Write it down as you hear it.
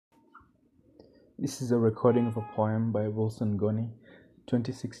This is a recording of a poem by Wilson Goni,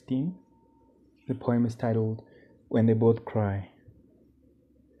 2016. The poem is titled When They Both Cry.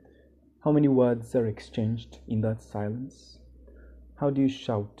 How many words are exchanged in that silence? How do you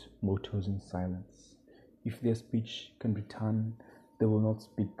shout mottos in silence? If their speech can return, they will not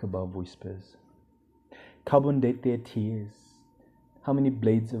speak above whispers. Carbon date their tears. How many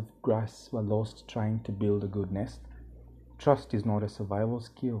blades of grass were lost trying to build a good nest? Trust is not a survival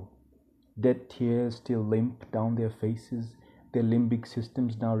skill. Dead tears still limp down their faces. Their limbic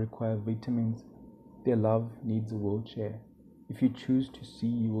systems now require vitamins. Their love needs a wheelchair. If you choose to see,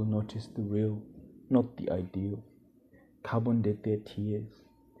 you will notice the real, not the ideal. Carbon date their tears.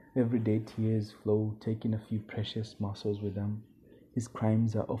 Everyday tears flow, taking a few precious morsels with them. His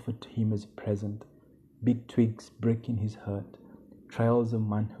crimes are offered to him as a present. Big twigs breaking his heart. Trials of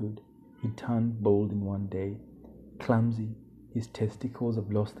manhood. He turned bold in one day. Clumsy, his testicles have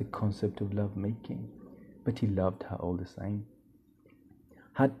lost the concept of love making, but he loved her all the same.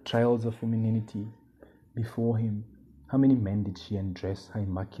 Had trials of femininity before him. How many men did she undress her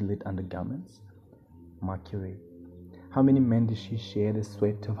immaculate undergarments? Mercury. How many men did she share the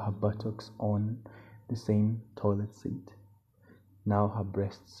sweat of her buttocks on the same toilet seat? Now her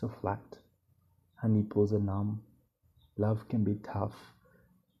breasts are flat, her nipples are numb. Love can be tough,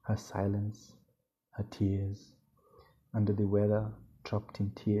 her silence, her tears. Under the weather, trapped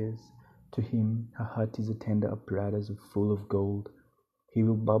in tears, to him her heart is a tender apparatus full of gold. He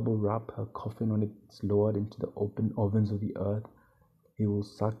will bubble wrap her coffin when it's lowered into the open ovens of the earth. He will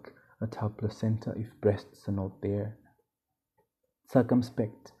suck at her placenta if breasts are not there.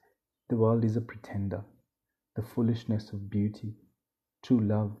 Circumspect, the world is a pretender. The foolishness of beauty. True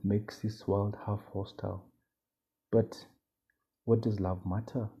love makes this world half hostile. But what does love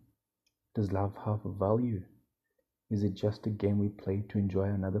matter? Does love have a value? Is it just a game we play to enjoy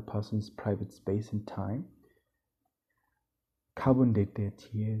another person's private space and time? Carbon date their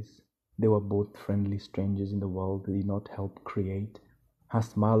tears. They were both friendly strangers in the world they did not help create. Her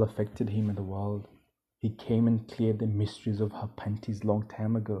smile affected him and the world. He came and cleared the mysteries of her panties long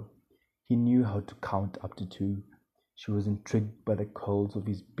time ago. He knew how to count up to 2. She was intrigued by the curls of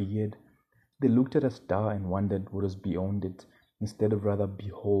his beard. They looked at a star and wondered what was beyond it, instead of rather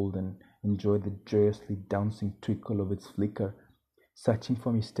behold and enjoy the joyously dancing trickle of its flicker, searching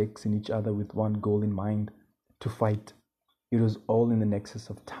for mistakes in each other with one goal in mind, to fight. It was all in the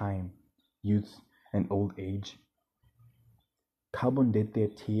nexus of time, youth, and old age. Carbon date their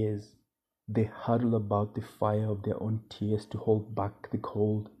tears. They huddle about the fire of their own tears to hold back the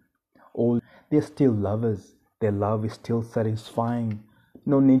cold. They're still lovers. Their love is still satisfying.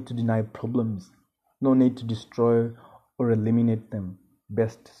 No need to deny problems. No need to destroy or eliminate them.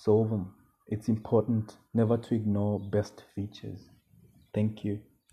 Best solve them. It's important never to ignore best features. Thank you.